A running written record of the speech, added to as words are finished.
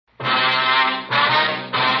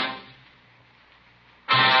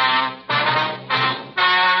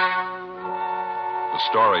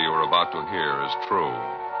story you are about to hear is true.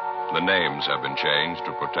 The names have been changed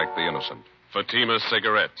to protect the innocent. Fatima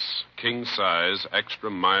Cigarettes, king size,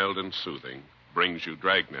 extra mild and soothing, brings you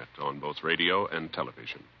Dragnet on both radio and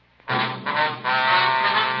television.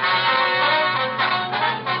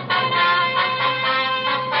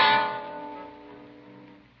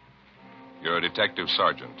 You're a detective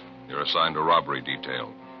sergeant. You're assigned to robbery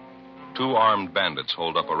detail. 2 armed bandits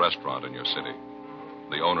hold up a restaurant in your city.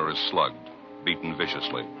 The owner is slugged, beaten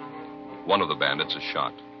viciously. One of the bandits is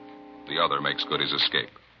shot. The other makes good his escape.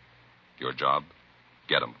 Your job?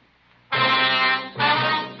 Get him.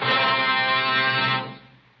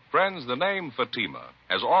 Friends, the name Fatima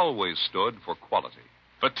has always stood for quality.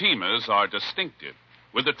 Fatimas are distinctive,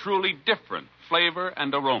 with a truly different flavor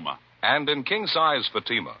and aroma. And in king-size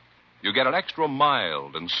Fatima, you get an extra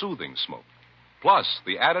mild and soothing smoke, plus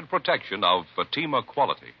the added protection of Fatima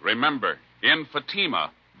quality. Remember, in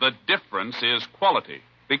Fatima, the difference is quality.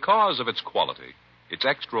 Because of its quality, its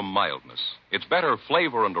extra mildness, its better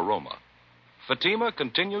flavor and aroma, Fatima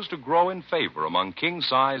continues to grow in favor among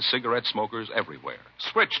king-size cigarette smokers everywhere.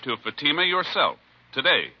 Switch to Fatima yourself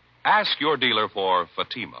today. Ask your dealer for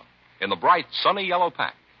Fatima in the bright, sunny yellow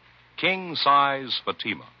pack. King-size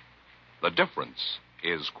Fatima. The difference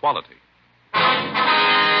is quality.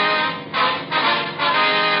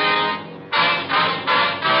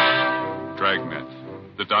 Dragnet,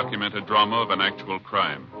 the documented drama of an actual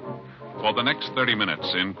crime. For the next 30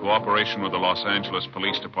 minutes, in cooperation with the Los Angeles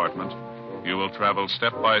Police Department, you will travel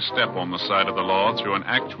step by step on the side of the law through an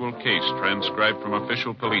actual case transcribed from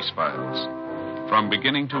official police files. From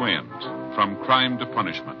beginning to end, from crime to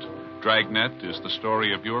punishment, Dragnet is the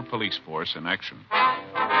story of your police force in action.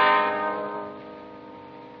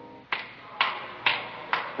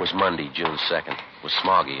 It was Monday, June 2nd. It was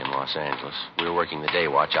smoggy in Los Angeles. We were working the day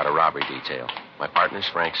watch out of robbery detail. My partner's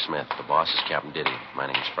Frank Smith. The boss is Captain Diddy. My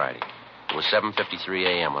name's Friday. It was 7:53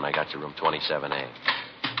 a.m. when I got to room 27A.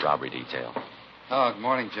 Robbery detail. Oh, good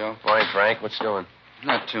morning, Joe. Morning, Frank. What's doing?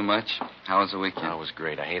 Not too much. How was the weekend? Oh, it was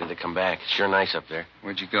great. I hated to come back. It's sure nice up there.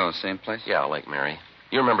 Where'd you go? Same place? Yeah, Lake Mary.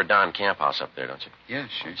 You remember Don Camp House up there, don't you? Yeah,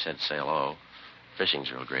 sure. He said say hello.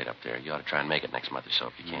 Fishing's real great up there. You ought to try and make it next month or so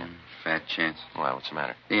if you can. Fat chance. Well, what's the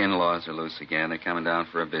matter? The in-laws are loose again. They're coming down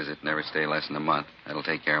for a visit. Never stay less than a month. That'll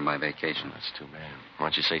take care of my vacation. Oh, that's too bad. Why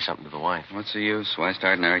don't you say something to the wife? What's the use? Why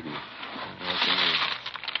start an argument? I know what you mean.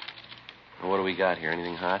 Well, what do we got here?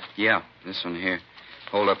 Anything hot? Yeah, this one here.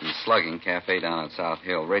 Hold up and slugging. Cafe down on South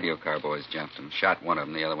Hill. Radio car boys jumped him. Shot one of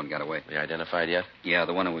them. The other one got away. They identified yet? Yeah,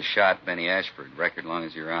 the one who was shot, Benny Ashford. Record long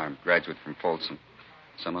as your arm. Graduate from Folsom.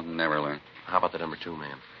 Some of them never learn. How about the number 2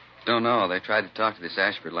 man? Don't know. They tried to talk to this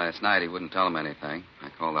Ashford last night. He wouldn't tell them anything. I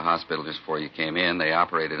called the hospital just before you came in. They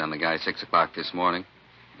operated on the guy 6 o'clock this morning.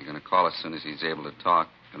 You're going to call as soon as he's able to talk.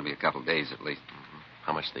 It's going to be a couple days at least. Mm-hmm.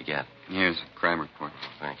 How much did they get? Here's a crime report.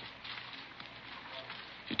 Thank you.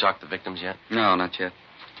 Did you talk to the victims yet? No, not yet.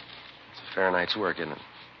 It's a fair night's work, isn't it?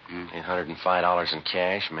 $805 in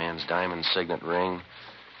cash, man's diamond signet ring,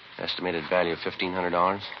 estimated value of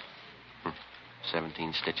 $1,500.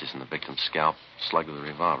 17 stitches in the victim's scalp, slug with a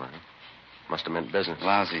revolver. Huh? Must have meant business.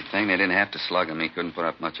 Lousy thing. They didn't have to slug him. He couldn't put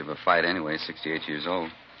up much of a fight anyway, 68 years old.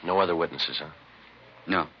 No other witnesses, huh?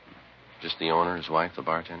 No. Just the owner, his wife, the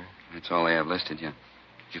bartender? That's all they have listed, yeah.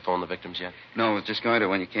 Did you phone the victims yet? No, I was just going to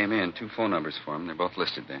when you came in. 2 phone numbers for them. They're both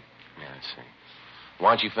listed there. Yeah, I see. Why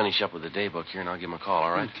don't you finish up with the daybook here, and I'll give him a call,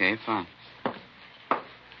 all right? Okay, fine.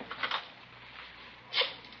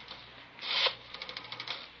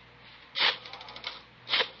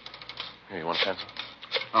 Here, you want a pencil?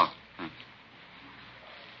 Oh, thanks.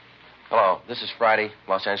 Hello, this is Friday,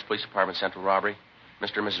 Los Angeles Police Department, Central Robbery.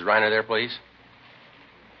 Mr. and Mrs. Reiner there, please?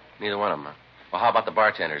 Neither one of them, huh? Well, how about the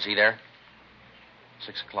bartender? Is he there?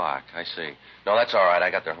 6 o'clock, I see. No, that's all right. I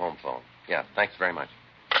got their home phone. Yeah, thanks very much.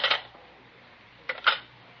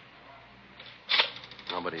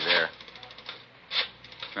 Nobody there.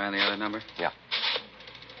 Try the other number? Yeah.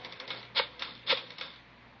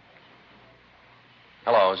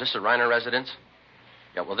 Hello, is this the Reiner residence?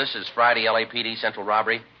 Yeah, well, this is Friday, LAPD, Central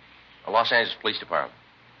Robbery. Los Angeles Police Department.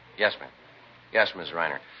 Yes, ma'am. Yes, Ms.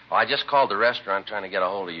 Reiner. Well, I just called the restaurant trying to get a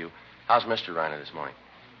hold of you. How's Mr. Reiner this morning?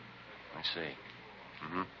 I see.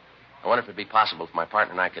 Mm-hmm. I wonder if it'd be possible if my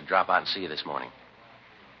partner and I could drop out and see you this morning.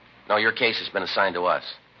 No, your case has been assigned to us.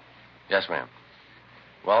 Yes, ma'am.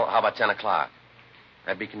 Well, how about 10 o'clock?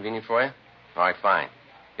 That'd be convenient for you? All right, fine.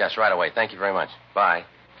 Yes, right away. Thank you very much. Bye.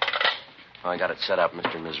 Well, I got it set up,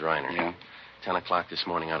 Mr. and Ms. Reiner. Yeah? 10 o'clock this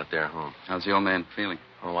morning out at their home. How's the old man feeling?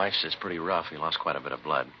 My wife says pretty rough. He lost quite a bit of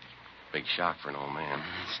blood. Big shock for an old man.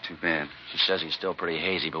 It's too bad. She says he's still pretty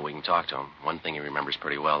hazy, but we can talk to him. One thing he remembers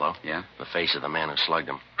pretty well, though. Yeah? The face of the man who slugged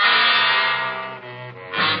him.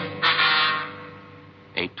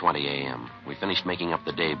 8:20 a.m. We finished making up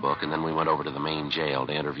the day book, and then we went over to the main jail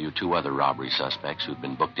to interview 2 other robbery suspects who'd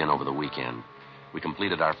been booked in over the weekend. We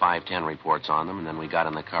completed our 5:10 reports on them, and then we got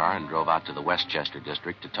in the car and drove out to the Westchester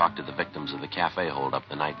district to talk to the victims of the cafe holdup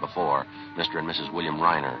the night before, Mr. and Mrs. William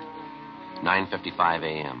Reiner. 9:55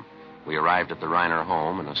 a.m. We arrived at the Reiner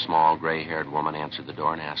home, and a small, gray-haired woman answered the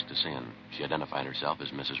door and asked us in. She identified herself as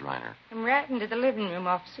Mrs. Reiner. Come right into the living room,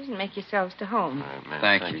 officers, and make yourselves to home. All right, ma'am.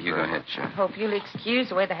 Thank you. You go very ahead, much. sir. I hope you'll excuse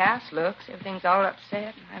the way the house looks. Everything's all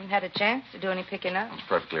upset. I haven't had a chance to do any picking up. It's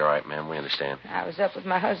perfectly all right, ma'am. We understand. I was up with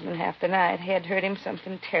my husband half the night. Head hurt him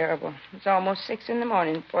something terrible. It was almost 6 in the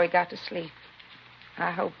morning before he got to sleep. I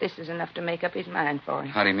hope this is enough to make up his mind for him.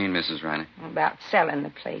 How do you mean, Mrs. Reiner? About selling the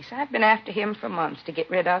place. I've been after him for months to get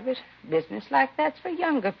rid of it. Business like that's for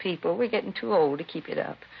younger people. We're getting too old to keep it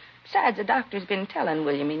up. Besides, the doctor's been telling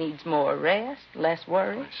William he needs more rest, less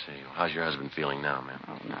worry. I see. Well, how's your husband feeling now, ma'am?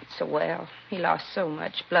 Oh, not so well. He lost so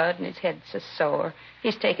much blood and his head's so sore.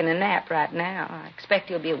 He's taking a nap right now. I expect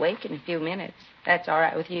he'll be awake in a few minutes. That's all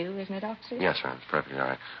right with you, isn't it, officer? Yes, ma'am. It's perfectly all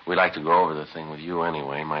right. We'd like to go over the thing with you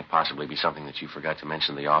anyway. Might possibly be something that you forgot to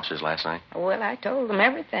mention to the officers last night. Well, I told them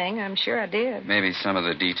everything. I'm sure I did. Maybe some of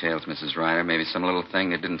the details, Mrs. Reiner. Maybe some little thing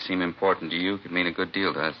that didn't seem important to you could mean a good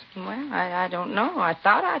deal to us. Well, I don't know. I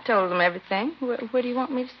thought I told them everything. Where do you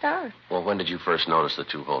want me to start? Well, when did you first notice the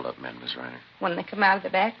 2 hold-up men, Miss Reiner? When they come out of the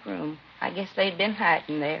back room. I guess they'd been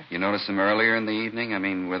hiding there. You noticed them earlier in the evening? I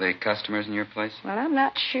mean, were they customers in your place? Well, I'm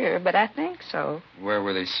not sure, but I think so. Where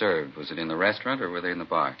were they served? Was it in the restaurant or were they in the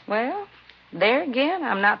bar? Well, there again,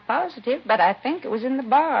 I'm not positive, but I think it was in the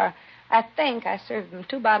bar. I think I served them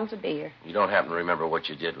 2 bottles of beer. You don't happen to remember what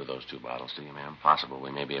you did with those 2 bottles, do you, ma'am? Possible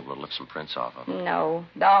we may be able to lift some prints off of them. No.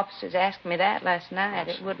 The officers asked me that last night.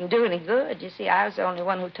 It wouldn't do any good. You see, I was the only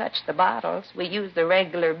one who touched the bottles. We used the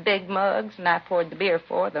regular big mugs, and I poured the beer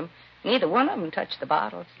for them. Neither one of them touched the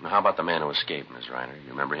bottles. Now, how about the man who escaped, Miss Reiner? You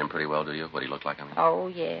remember him pretty well, do you? What he looked like, I mean? Oh,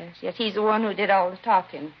 yes. Yes, he's the one who did all the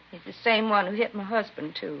talking. He's the same one who hit my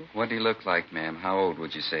husband, too. What did he look like, ma'am? How old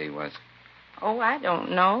would you say he was? Oh, I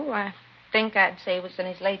don't know. I think I'd say he was in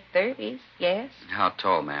his late 30s, yes. How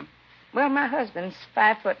tall, ma'am? Well, my husband's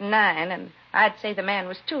 5'9", and I'd say the man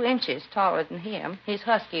was 2 inches taller than him. He's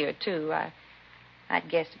huskier, too. I'd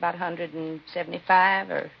guess about 175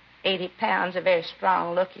 or 80 pounds, a very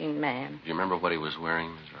strong-looking man. Do you remember what he was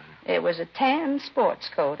wearing, Miss Reiner? It was a tan sports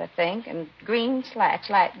coat, I think, and green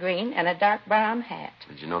slacks, light green, and a dark brown hat.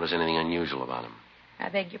 Did you notice anything unusual about him? I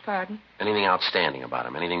beg your pardon? Anything outstanding about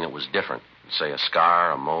him? Anything that was different? Say a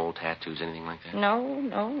scar, a mole, tattoos, anything like that? No,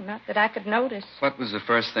 not that I could notice. What was the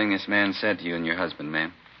first thing this man said to you and your husband,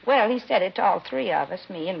 ma'am? Well, he said it to all 3 of us,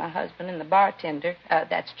 me and my husband and the bartender.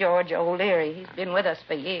 That's George O'Leary. He's been with us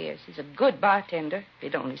for years. He's a good bartender, if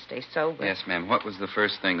he'd only stay sober. Yes, ma'am. What was the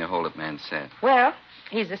first thing the hold-up man said? Well,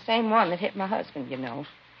 he's the same one that hit my husband, you know.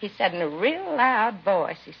 He said in a real loud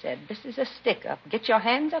voice, he said, "This is a stick-up. Get your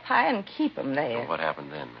hands up high and keep 'em there." Well, what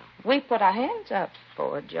happened then, ma'am? We put our hands up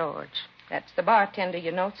for George. That's the bartender,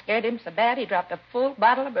 you know. Scared him so bad he dropped a full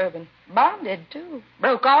bottle of bourbon. Bonded, too.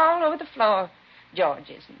 Broke all over the floor. George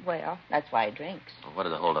isn't well. That's why he drinks. Well, what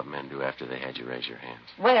did the hold-up men do after they had you raise your hands?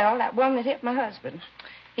 Well, that one that hit my husband,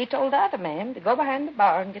 he told the other man to go behind the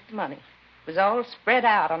bar and get the money. It was all spread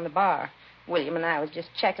out on the bar. William and I was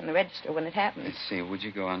just checking the register when it happened. Let's see. Would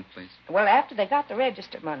you go on, please? Well, after they got the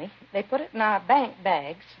register money, they put it in our bank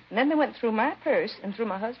bags, and then they went through my purse and through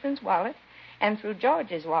my husband's wallet and through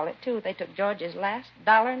George's wallet, too. They took George's last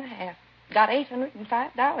 $1.50. Got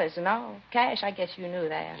 $805 in all. Cash, I guess you knew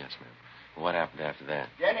that. Yes, ma'am. What happened after that?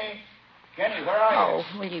 Jenny, where are you?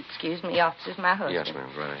 Oh, will you excuse me, officers, my husband? Yes, ma'am.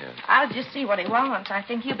 Go right ahead. I'll just see what he wants. I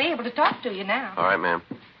think he'll be able to talk to you now. All right, ma'am.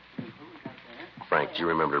 Frank, do you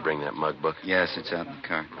remember to bring that mug book? Yes, it's out in the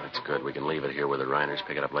car. That's good. We can leave it here with the Reiners.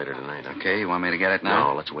 Pick it up later tonight. Huh? Okay, you want me to get it now?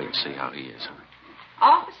 No, let's wait and see how he is. Huh?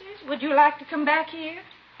 Officers, would you like to come back here?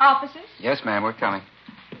 Officers? Yes, ma'am, we're coming.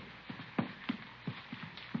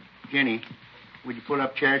 Jenny, would you pull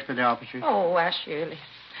up chairs for the officers? Oh, why, surely.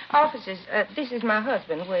 Officers, this is my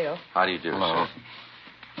husband, Will. How do you do, Hello.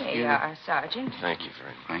 sir? Here you are, Sergeant. Thank you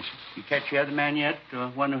very much. Thanks. You catch the other man yet, the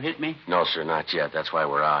one who hit me? No, sir, not yet. That's why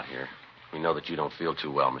we're out here. We know that you don't feel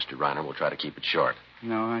too well, Mr. Reiner. We'll try to keep it short.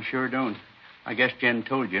 No, I sure don't. I guess Jen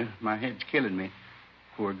told you. My head's killing me.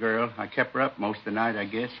 Poor girl. I kept her up most of the night, I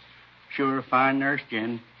guess. Sure a fine nurse,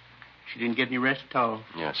 Jen. She didn't get any rest at all.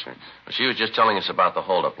 Yes, sir. Well, she was just telling us about the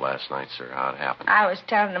holdup last night, sir, how it happened. I was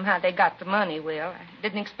telling them how they got the money, Will. I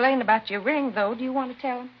didn't explain about your ring, though. Do you want to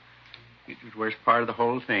tell them? It was the worst part of the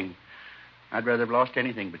whole thing. I'd rather have lost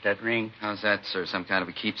anything but that ring. How's that, sir? Some kind of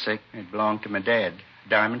a keepsake? It belonged to my dad,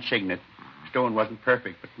 diamond signet. Stone wasn't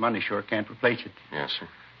perfect, but money sure can't replace it. Yes, sir.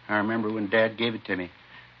 I remember when Dad gave it to me.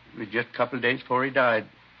 It was just a couple of days before he died.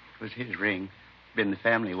 It was his ring. Been the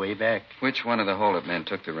family way back. Which one of the holdup men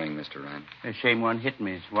took the ring, Mr. Ryan? The same one hit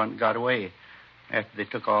me. The one got away. After they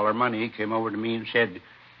took all our money, he came over to me and said,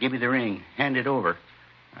 "Give me the ring. Hand it over."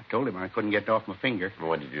 I told him I couldn't get it off my finger.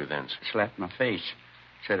 What did you do then, sir? Slapped my face.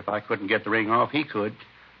 Said if I couldn't get the ring off, he could.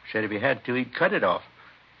 Said if he had to, he'd cut it off.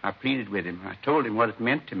 I pleaded with him. I told him what it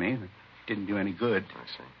meant to me. It didn't do any good. I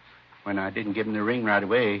see. When I didn't give him the ring right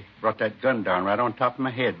away, he brought that gun down right on top of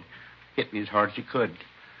my head. Hit me as hard as he could.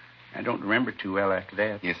 I don't remember too well after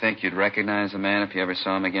that. You think you'd recognize the man if you ever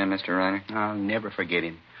saw him again, Mr. Reiner? I'll never forget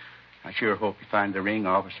him. I sure hope you find the ring,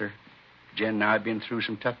 officer. Jen and I have been through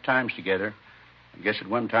some tough times together. I guess at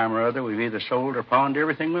one time or other we've either sold or pawned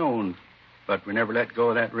everything we owned. But we never let go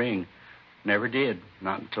of that ring. Never did.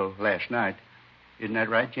 Not until last night. Isn't that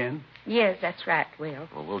right, Jen? Yes, that's right, Will.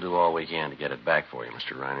 Well, we'll do all we can to get it back for you,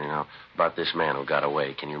 Mr. Reiner. Now, about this man who got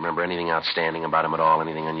away, can you remember anything outstanding about him at all?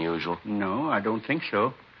 Anything unusual? No, I don't think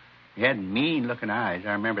so. He had mean-looking eyes.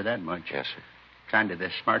 I remember that much. Yes, sir. Kind of the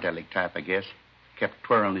smart-aleck type, I guess. Kept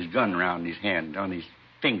twirling his gun around his hand, on his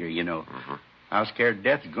finger, you know. Mm-hmm. I was scared to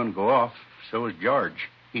death it was going to go off. So was George.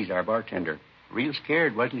 He's our bartender. Real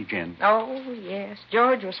scared, wasn't he, Jen? Oh, yes.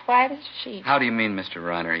 George was white as a sheet. How do you mean, Mr.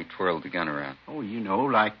 Reiner, he twirled the gun around? Oh, you know,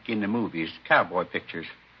 like in the movies, cowboy pictures.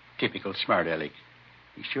 Typical smart-aleck.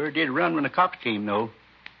 He sure did run when the cops came, though.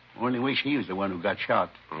 Only wish he was the one who got shot.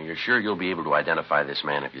 Well, you're sure you'll be able to identify this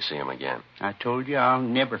man if you see him again? I told you I'll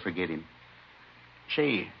never forget him.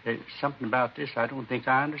 Say, there's something about this I don't think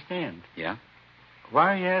I understand. Yeah?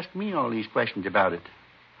 Why you ask me all these questions about it?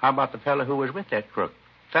 How about the fellow who was with that crook?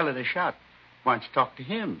 Fellow that shot. Why don't you talk to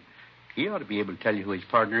him? He ought to be able to tell you who his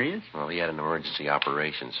partner is. Well, he had an emergency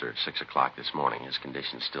operation, sir, at 6 o'clock this morning. His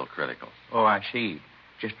condition's still critical. Oh, I see.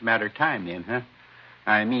 Just a matter of time then, huh?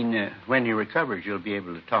 I mean, when he recovers, you'll be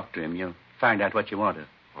able to talk to him. You'll find out what you want to.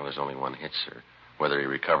 Well, there's only one hit, sir. Whether he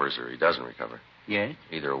recovers or he doesn't recover. Yes?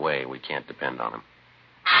 Either way, we can't depend on him.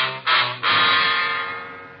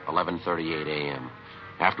 11:38 a.m.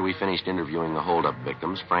 After we finished interviewing the holdup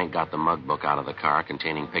victims, Frank got the mug book out of the car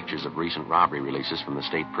containing pictures of recent robbery releases from the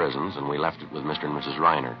state prisons, and we left it with Mr. and Mrs.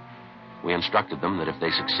 Reiner. We instructed them that if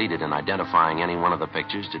they succeeded in identifying any one of the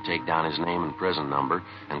pictures, to take down his name and prison number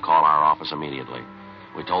and call our office immediately.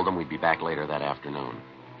 We told them we'd be back later that afternoon.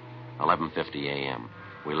 11:50 a.m.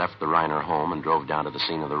 We left the Reiner home and drove down to the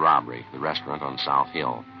scene of the robbery, the restaurant on South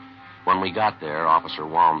Hill. When we got there, Officer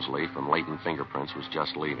Walmsley from Leighton Fingerprints was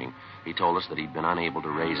just leaving. He told us that he'd been unable to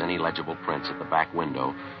raise any legible prints at the back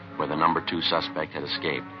window where the number 2 suspect had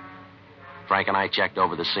escaped. Frank and I checked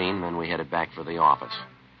over the scene, then we headed back for the office.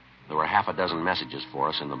 There were half a dozen messages for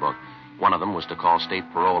us in the book. One of them was to call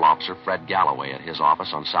State Parole Officer Fred Galloway at his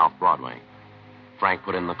office on South Broadway. Frank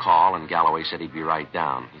put in the call, and Galloway said he'd be right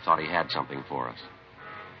down. He thought he had something for us.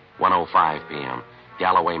 1:05 p.m.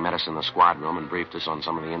 Galloway met us in the squad room and briefed us on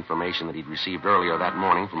some of the information that he'd received earlier that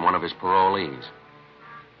morning from one of his parolees.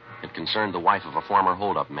 It concerned the wife of a former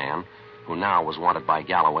holdup man who now was wanted by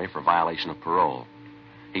Galloway for violation of parole.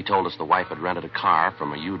 He told us the wife had rented a car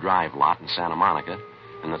from a U-Drive lot in Santa Monica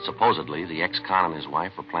and that supposedly the ex-con and his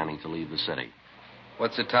wife were planning to leave the city.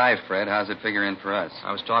 What's the tie, Fred? How's it figure in for us?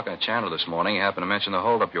 I was talking to Chandler this morning. He happened to mention the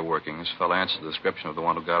holdup you're working. This fellow answered the description of the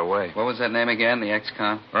one who got away. What was that name again, the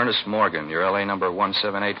ex-con? Ernest Morgan. Your L.A. number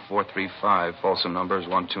 178435. Folsom number is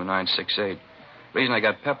 12968. The reason I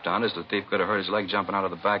got pepped on is the thief could have hurt his leg jumping out of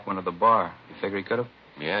the back window of the bar. You figure he could have?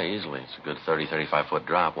 Yeah, easily. It's a good 35-foot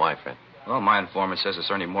drop. Why, Fred? Well, my informant says this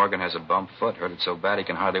Ernie Morgan has a bump foot. Hurt it so bad he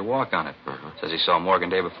can hardly walk on it. Says he saw Morgan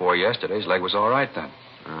day before yesterday. His leg was all right then.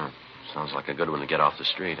 Sounds like a good one to get off the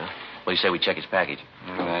street, huh? What do you say we check his package?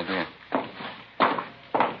 Good idea.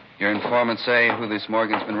 Your informant say who this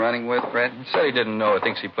Morgan's been running with, Fred? He said he didn't know. He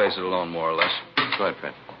thinks he plays it alone, more or less. Go ahead,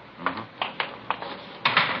 Fred.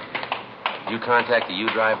 Did you contact the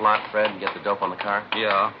U-Drive lot, Fred, and get the dope on the car?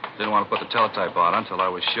 Yeah. Didn't want to put the teletype on until I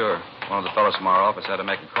was sure. One of the fellows from our office had to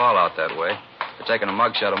make a call out that way. They're taking a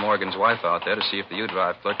mugshot of Morgan's wife out there to see if the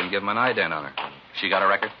U-Drive clerk can give him an ident on her. She got a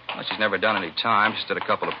record? Well, she's never done any time. Just did a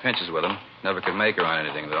couple of pinches with him. Never could make her on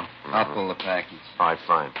anything, though. I'll pull the package. All right,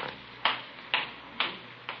 fine.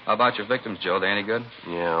 How about your victims, Joe? They any good?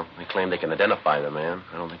 Yeah, they claim they can identify the man.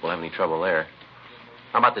 I don't think we'll have any trouble there.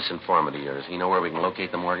 How about this informant of yours? He know where we can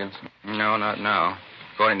locate the Morgans? No, not now.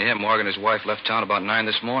 According to him, Morgan and his wife left town about 9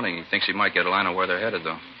 this morning. He thinks he might get a line on where they're headed,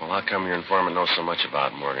 though. Well, how come your informant knows so much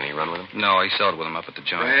about Morgan? He run with him? No, he sold with him up at the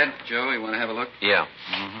joint. Fred, Joe, you want to have a look? Yeah.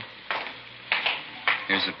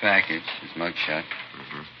 Here's the package, his mugshot.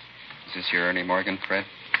 Mm-hmm. Is this your Ernie Morgan, Fred?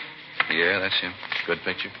 Yeah, that's him. Good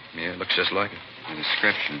picture. Yeah, looks just like it. The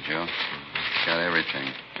description, Joe. Got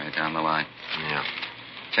everything right down the line. Yeah.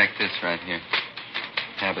 Check this right here.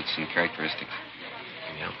 Habits and characteristics.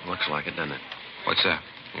 Yeah, looks like it, doesn't it? What's that?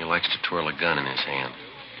 He likes to twirl a gun in his hand.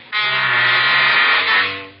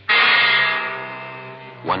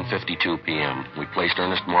 1:52 p.m. We placed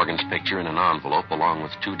Ernest Morgan's picture in an envelope along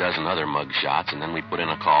with 24 other mug shots, and then we put in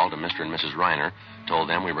a call to Mr. and Mrs. Reiner, told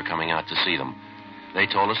them we were coming out to see them. They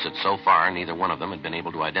told us that so far neither one of them had been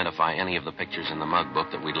able to identify any of the pictures in the mug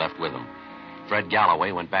book that we'd left with them. Fred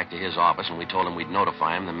Galloway went back to his office, and we told him we'd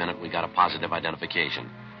notify him the minute we got a positive identification.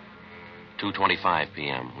 2:25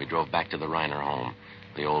 p.m. We drove back to the Reiner home.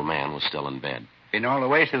 The old man was still in bed. Been all the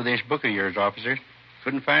way through this book of yours, officer.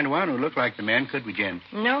 Couldn't find one who looked like the man, could we, Jen?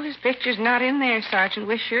 No, his picture's not in there, Sergeant.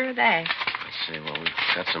 We're sure of that. I say, well,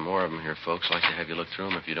 we've got some more of them here, folks. I'd like to have you look through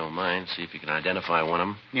them if you don't mind. See if you can identify one of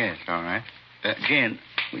them. Yes, all right. Jen,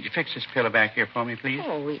 would you fix this pillow back here for me, please?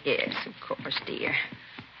 Oh, yes, of course, dear.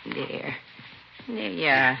 There. There you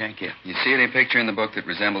are. Thank you. You see any picture in the book that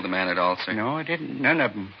resembled the man at all, sir? No, I didn't. None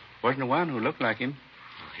of them. Wasn't the one who looked like him.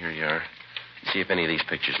 Well, here you are. See if any of these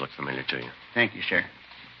pictures look familiar to you. Thank you, sir.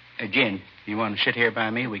 Jen, you want to sit here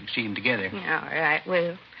by me? We can see him together. All right,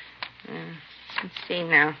 Will. Let's see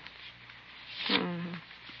now.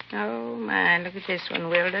 Oh, my, look at this one,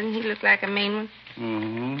 Will. Doesn't he look like a mean one?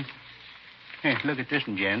 Mm-hmm. Hey, look at this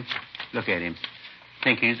one, Jen. Look at him.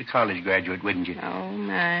 Think he's a college graduate, wouldn't you? Oh,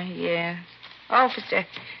 my, yes. Officer,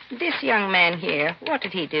 this young man here, what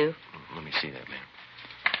did he do? Let me see that, man.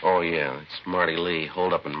 Oh, yeah, it's Marty Lee,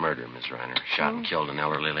 holed up and murder, Miss Reiner. Shot and killed an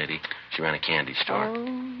elderly lady. She ran a candy store. Oh,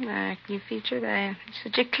 my, can you feature that?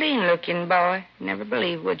 Such a clean-looking boy. Never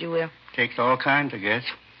believe, would you, Will? Takes all kinds, I guess.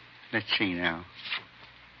 Let's see now.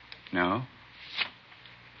 No.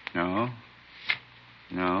 No.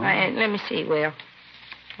 No. Let me see, Will.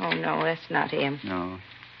 Oh, no, that's not him. No.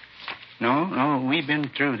 No, we've been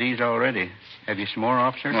through these already. Have you some more,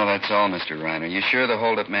 officer? No, that's all, Mr. Reiner. You sure the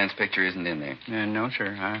hold-up man's picture isn't in there? No,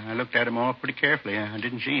 sir. I looked at them all pretty carefully. I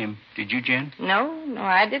didn't see him. Did you, Jen? No,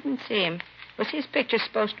 I didn't see him. Was his picture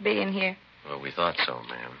supposed to be in here? Well, we thought so,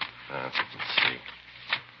 ma'am. Let's see.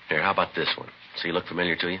 Here, how about this one? Does he look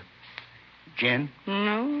familiar to you? Jen?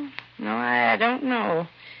 No, I don't know.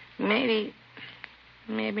 Maybe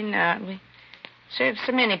not. We serve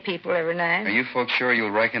so many people every night. Are you folks sure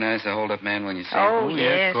you'll recognize the hold-up man when you see him? Oh, yeah,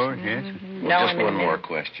 yes. of course, yes. Mm-hmm. Well, No, just one more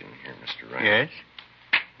question here, Mr. Reiner. Yes?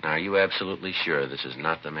 Now, are you absolutely sure this is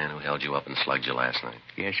not the man who held you up and slugged you last night?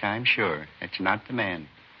 Yes, I'm sure. That's not the man.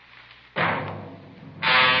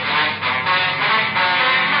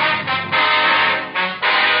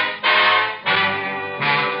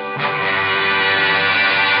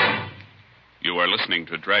 You are listening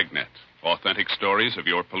to Dragnet, authentic stories of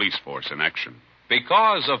your police force in action.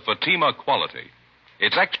 Because of Fatima quality,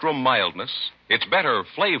 its extra mildness, its better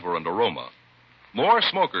flavor and aroma, more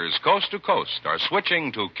smokers coast to coast are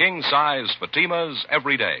switching to king-size Fatimas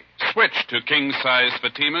every day. Switch to king-size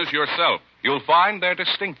Fatimas yourself. You'll find they're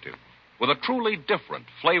distinctive, with a truly different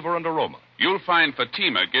flavor and aroma. You'll find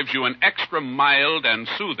Fatima gives you an extra mild and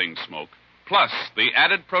soothing smoke, plus the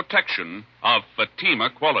added protection of Fatima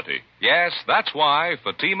quality. Yes, that's why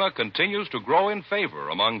Fatima continues to grow in favor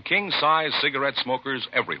among king-size cigarette smokers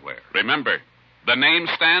everywhere. Remember, the name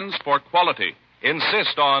stands for quality.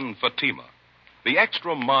 Insist on Fatima, the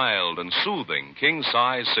extra mild and soothing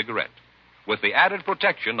king-size cigarette, with the added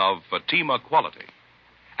protection of Fatima quality.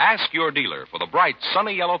 Ask your dealer for the bright,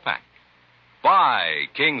 sunny yellow pack. Buy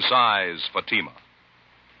king-size Fatima.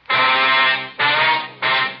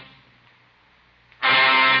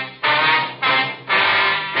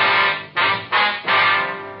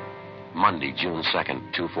 Monday, June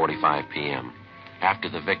 2nd, 2:45 p.m. After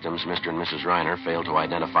the victims, Mr. and Mrs. Reiner, failed to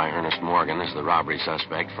identify Ernest Morgan as the robbery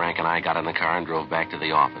suspect, Frank and I got in the car and drove back to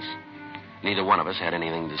the office. Neither one of us had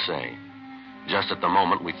anything to say. Just at the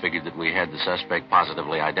moment we figured that we had the suspect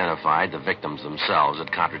positively identified, the victims themselves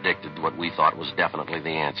had contradicted what we thought was definitely the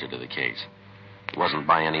answer to the case. It wasn't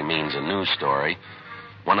by any means a news story.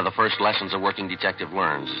 One of the first lessons a working detective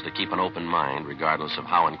learns is to keep an open mind, regardless of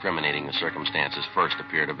how incriminating the circumstances first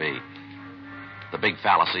appear to be. The big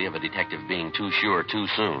fallacy of a detective being too sure too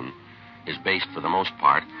soon is based, for the most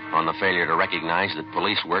part, on the failure to recognize that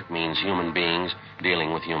police work means human beings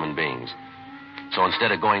dealing with human beings. So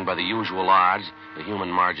instead of going by the usual odds, the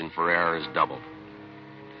human margin for error is doubled.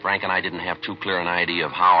 Frank and I didn't have too clear an idea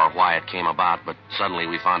of how or why it came about, but suddenly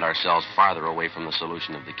we found ourselves farther away from the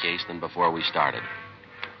solution of the case than before we started.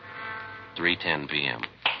 3:10 p.m.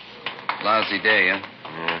 Lousy day, huh?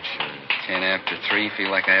 Yeah, sure. 10:03.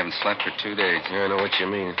 Feel like I haven't slept for 2 days. Yeah, I know what you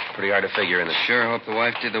mean. Pretty hard to figure in it. Sure hope the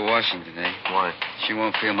wife did the washing today. Why? She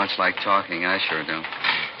won't feel much like talking. I sure don't.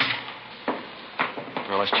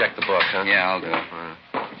 Well, let's check the book, huh? Yeah, I'll do it. All right.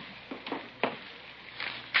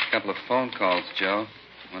 A couple of phone calls, Joe.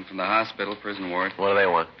 One from the hospital, prison ward. What do they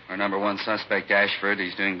want? Our number one suspect, Ashford,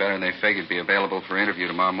 he's doing better than they figured. Be available for interview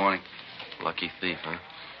tomorrow morning. Lucky thief, huh?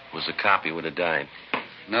 Was a cop, he would have died.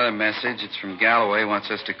 Another message. It's from Galloway. Wants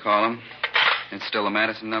us to call him. It's still the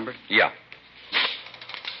Madison number? Yeah.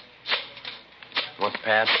 Want the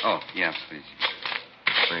pad? Oh, yeah, please.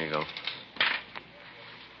 There you go.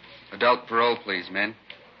 Adult parole, please, men.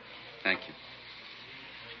 Thank you.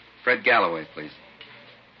 Fred Galloway, please.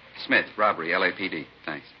 Smith, robbery, LAPD.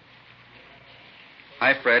 Thanks.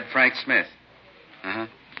 Hi, Fred. Frank Smith. Uh-huh.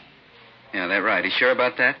 Yeah, that right. He sure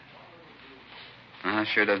about that? Uh-huh,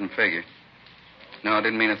 sure doesn't figure. No, I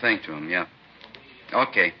didn't mean a thing to him, yeah.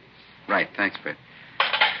 Okay. Right, thanks, Fred.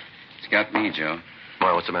 It's got me, Joe.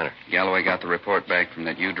 Why, what's the matter? Galloway got the report back from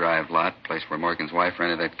that U-Drive lot, place where Morgan's wife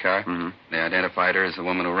rented that car. Mm-hmm. They identified her as the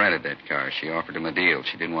woman who rented that car. She offered him a deal.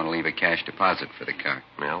 She didn't want to leave a cash deposit for the car.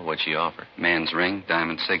 Well, what'd she offer? Man's ring,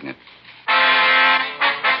 diamond signet.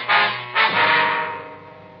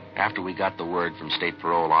 After we got the word from State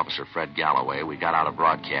Parole Officer Fred Galloway, we got out a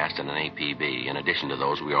broadcast and an APB, in addition to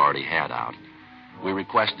those we already had out. We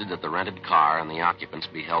requested that the rented car and the occupants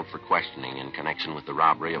be held for questioning in connection with the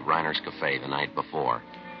robbery of Reiner's Cafe the night before.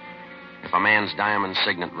 If a man's diamond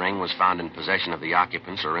signet ring was found in possession of the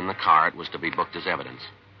occupants or in the car, it was to be booked as evidence.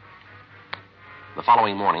 The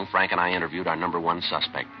following morning, Frank and I interviewed our number one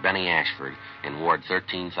suspect, Benny Ashford, in Ward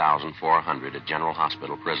 13,400 at General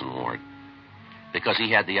Hospital Prison Ward. Because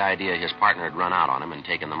he had the idea his partner had run out on him and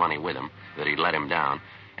taken the money with him, that he'd let him down,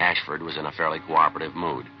 Ashford was in a fairly cooperative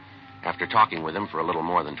mood. After talking with him for a little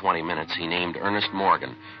more than 20 minutes, he named Ernest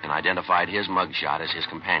Morgan and identified his mugshot as his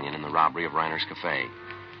companion in the robbery of Reiner's Cafe.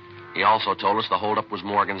 He also told us the holdup was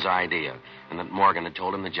Morgan's idea and that Morgan had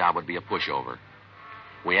told him the job would be a pushover.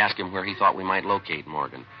 We asked him where he thought we might locate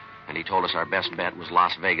Morgan, and he told us our best bet was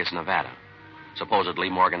Las Vegas, Nevada. Supposedly,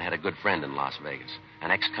 Morgan had a good friend in Las Vegas, an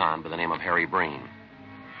ex-con by the name of Harry Breen.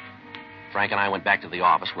 Frank and I went back to the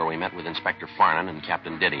office where we met with Inspector Farnan and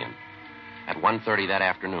Captain Didion. At 1:30 that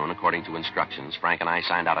afternoon, according to instructions, Frank and I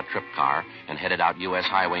signed out a trip car and headed out U.S.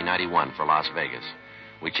 Highway 91 for Las Vegas.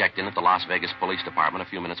 We checked in at the Las Vegas Police Department a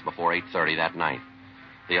few minutes before 8:30 that night.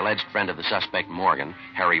 The alleged friend of the suspect, Morgan,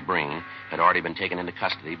 Harry Breen, had already been taken into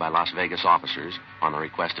custody by Las Vegas officers on the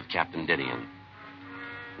request of Captain Didion.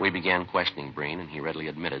 We began questioning Breen, and he readily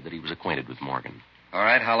admitted that he was acquainted with Morgan. All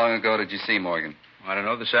right, how long ago did you see Morgan? I don't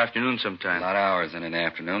know, this afternoon sometime. A lot of hours in an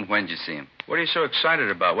afternoon. When did you see him? What are you so excited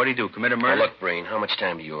about? What did he do, commit a Now, murder? look, Breen, how much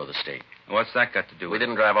time do you owe the state? What's that got to do We with it?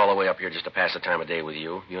 didn't drive all the way up here just to pass the time of day with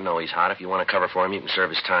you. You know he's hot. If you want to cover for him, you can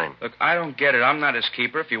serve his time. Look, I don't get it. I'm not his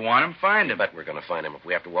keeper. If you want him, find I him. bet we're going to find him if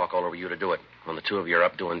we have to walk all over you to do it. When the two of you are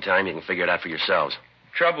up doing time, you can figure it out for yourselves.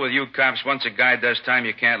 Trouble with you cops, once a guy does time,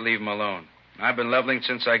 you can't leave him alone. I've been leveling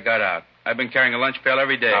since I got out. I've been carrying a lunch pail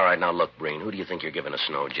every day. All right, now look, Breen, who do you think you're giving a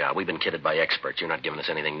snow job? We've been kidded by experts. You're not giving us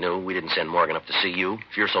anything new. We didn't send Morgan up to see you.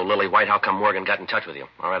 If you're so lily-white, how come Morgan got in touch with you?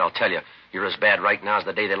 All right, I'll tell you. You're as bad right now as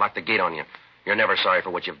the day they locked the gate on you. You're never sorry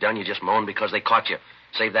for what you've done. You just moan because they caught you.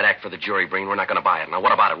 Save that act for the jury, Breen. We're not going to buy it. Now,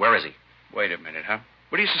 what about it? Where is he? Wait a minute, huh?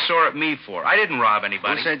 What are you so sore at me for? I didn't rob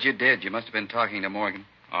anybody. Who said you did? You must have been talking to Morgan.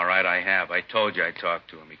 All right, I have. I told you I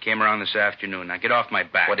talked to him. He came around this afternoon. Now, get off my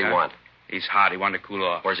back. What do you want? He's hot. He wanted to cool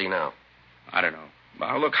off. Where's he now? I don't know.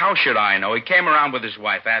 Well, look, how should I know? He came around with his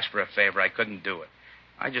wife, asked for a favor. I couldn't do it.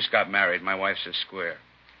 I just got married. My wife's a square.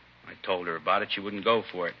 I told her about it. She wouldn't go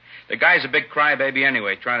for it. The guy's a big crybaby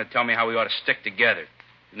anyway, trying to tell me how we ought to stick together.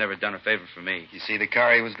 He's never done a favor for me. You see the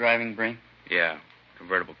car he was driving, Breen? Yeah,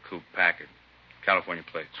 convertible coupe Packard. California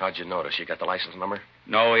plates. How'd you notice? You got the license number?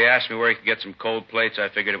 No, he asked me where he could get some cold plates. I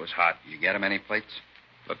figured it was hot. You get him any plates?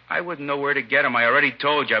 Look, I wouldn't know where to get them. I already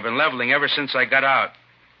told you. I've been leveling ever since I got out.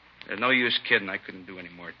 There's no use kidding. I couldn't do any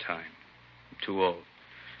more time. I'm too old.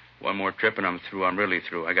 One more trip and I'm through. I'm really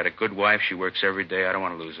through. I got a good wife. She works every day. I don't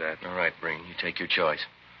want to lose that. All right, Breen. You take your choice.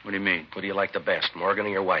 What do you mean? Who do you like the best, Morgan or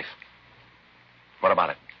your wife? What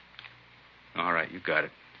about it? All right, you got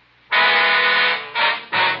it.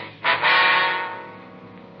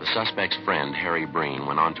 The suspect's friend, Harry Breen,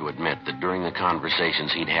 went on to admit that during the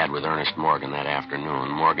conversations he'd had with Ernest Morgan that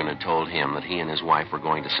afternoon, Morgan had told him that he and his wife were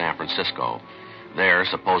going to San Francisco. There,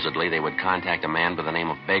 supposedly, they would contact a man by the name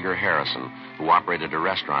of Baker Harrison, who operated a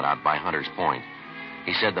restaurant out by Hunter's Point.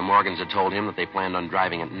 He said the Morgans had told him that they planned on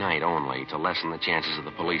driving at night only to lessen the chances of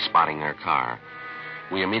the police spotting their car.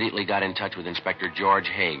 We immediately got in touch with Inspector George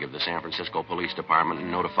Haig of the San Francisco Police Department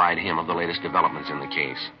and notified him of the latest developments in the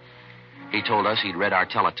case. He told us he'd read our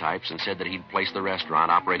teletypes and said that he'd placed the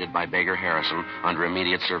restaurant operated by Baker Harrison under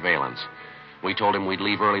immediate surveillance. We told him we'd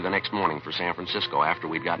leave early the next morning for San Francisco after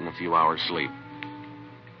we'd gotten a few hours' sleep.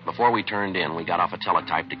 Before we turned in, we got off a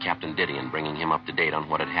teletype to Captain Didion, bringing him up to date on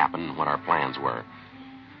what had happened and what our plans were.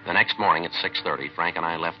 The next morning at 6:30, Frank and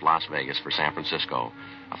I left Las Vegas for San Francisco.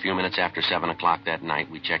 A few minutes after 7 o'clock that night,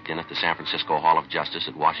 we checked in at the San Francisco Hall of Justice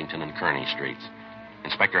at Washington and Kearny Streets.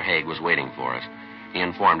 Inspector Haig was waiting for us. He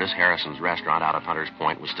informed us Harrison's restaurant out at Hunters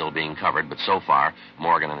Point was still being covered, but so far,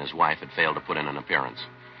 Morgan and his wife had failed to put in an appearance.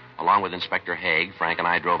 Along with Inspector Haig, Frank and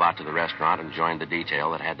I drove out to the restaurant and joined the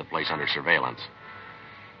detail that had the place under surveillance.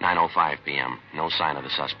 9:05 p.m., no sign of the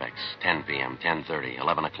suspects. 10 p.m., 10:30,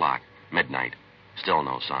 11 o'clock, midnight, still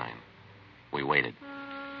no sign. We waited.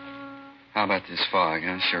 How about this fog?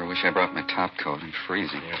 I sure wish I brought my top coat. I'm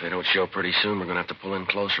freezing. Yeah, if they don't show pretty soon, we're going to have to pull in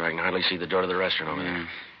closer. I can hardly see the door to the restaurant over there.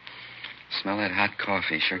 Smell that hot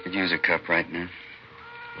coffee. Sure could use a cup right now.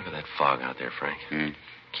 Look at that fog out there, Frank.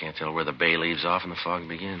 Can't tell where the bay leaves off and the fog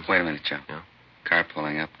begins. Wait a minute, Joe. Yeah? Car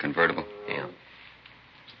pulling up. Convertible. Yeah.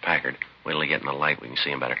 It's a Packard. Wait till they get in the light. We can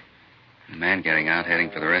see him better. A man getting out, heading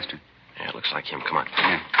for the restaurant. Yeah, it looks like him. Come on.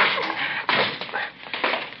 Yeah.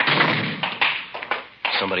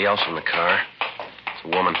 Somebody else in the car. It's a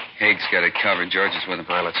woman. Haig's got it covered. George is with him.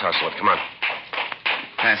 All right, let's hustle it. Come on.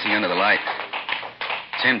 Passing under the light.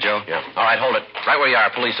 It's him, Joe. Yeah. All right, hold it. Right where you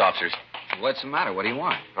are, police officers. What's the matter? What do you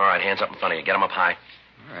want? All right, hands up in front of you. Get them up high.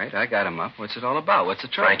 All right, I got him up. What's it all about? What's the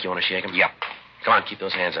trouble? Frank, you want to shake him? Yep. Come on, keep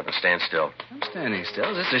those hands up and stand still. I'm standing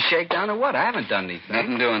still. Is this a shakedown or what? I haven't done anything.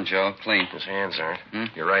 Nothing doing, Joe. Clean. His hands aren't.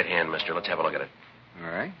 Your right hand, mister. Let's have a look at it.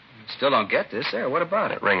 All right. Still don't get this. There, what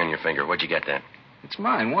about it? That ring on your finger. Where'd you get that? It's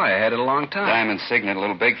mine. Why? I had it a long time. Diamond Signet, a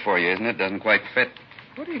little big for you, isn't it? Doesn't quite fit.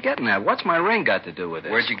 What are you getting at? What's my ring got to do with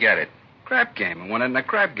it? Where'd you get it? Crap game. I won it in the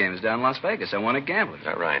crap games down in Las Vegas. I won at gambling. Is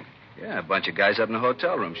that right? Yeah, a bunch of guys up in the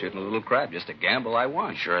hotel room shooting a little crap. Just a gamble, I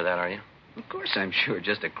won. You sure of that, are you? Of course I'm sure.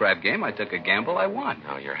 Just a crap game. I took a gamble, I won.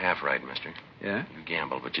 No, you're half right, mister. Yeah? You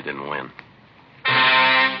gambled, but you didn't win.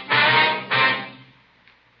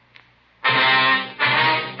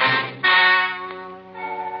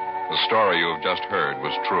 The story you have just heard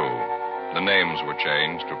was true. The names were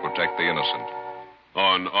changed to protect the innocent.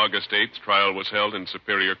 On August 8th, trial was held in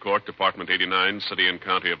Superior Court, Department 89, City and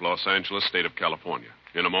County of Los Angeles, State of California.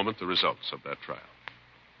 In a moment, the results of that trial.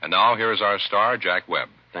 And now here is our star, Jack Webb.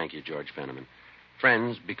 Thank you, George Fenneman.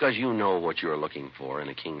 Friends, because you know what you're looking for in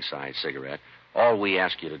a king-size cigarette, all we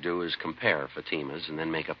ask you to do is compare Fatimas and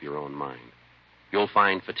then make up your own mind. You'll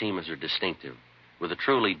find Fatimas are distinctive, with a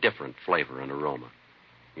truly different flavor and aroma.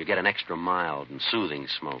 You get an extra mild and soothing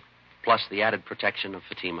smoke, plus the added protection of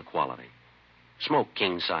Fatima quality. Smoke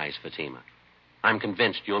king-size Fatima. I'm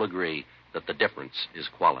convinced you'll agree that the difference is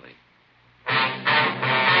quality.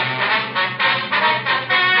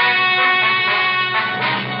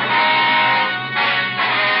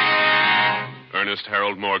 Ernest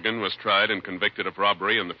Harold Morgan was tried and convicted of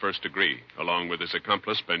robbery in the first degree, along with his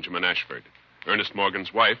accomplice, Benjamin Ashford. Ernest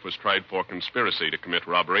Morgan's wife was tried for conspiracy to commit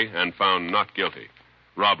robbery and found not guilty.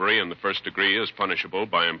 Robbery in the first degree is punishable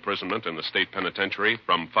by imprisonment in the state penitentiary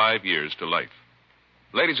from 5 years to life.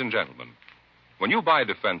 Ladies and gentlemen, when you buy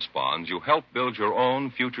defense bonds, you help build your own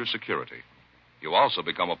future security. You also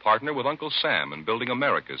become a partner with Uncle Sam in building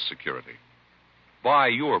America's security. Buy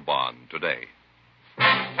your bond today.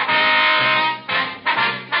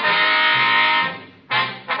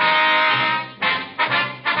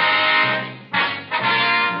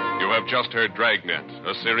 You have just heard Dragnet,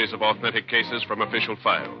 a series of authentic cases from official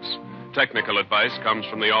files. Technical advice comes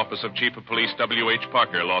from the Office of Chief of Police W.H.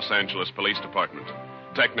 Parker, Los Angeles Police Department.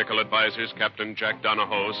 Technical advisors Captain Jack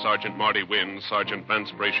Donahoe, Sergeant Marty Wynn, Sergeant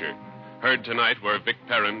Vance Brasher. Heard tonight were Vic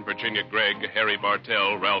Perrin, Virginia Gregg, Harry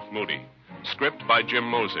Bartell, Ralph Moody. Script by Jim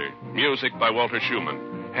Moser. Music by Walter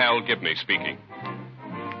Schumann. Hal Gibney speaking.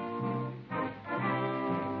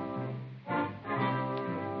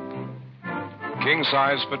 King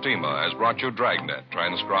Size Fatima has brought you Dragnet,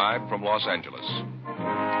 transcribed from Los Angeles.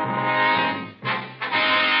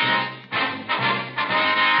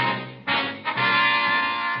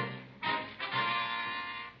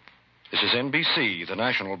 This is NBC, the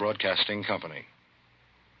national broadcasting company.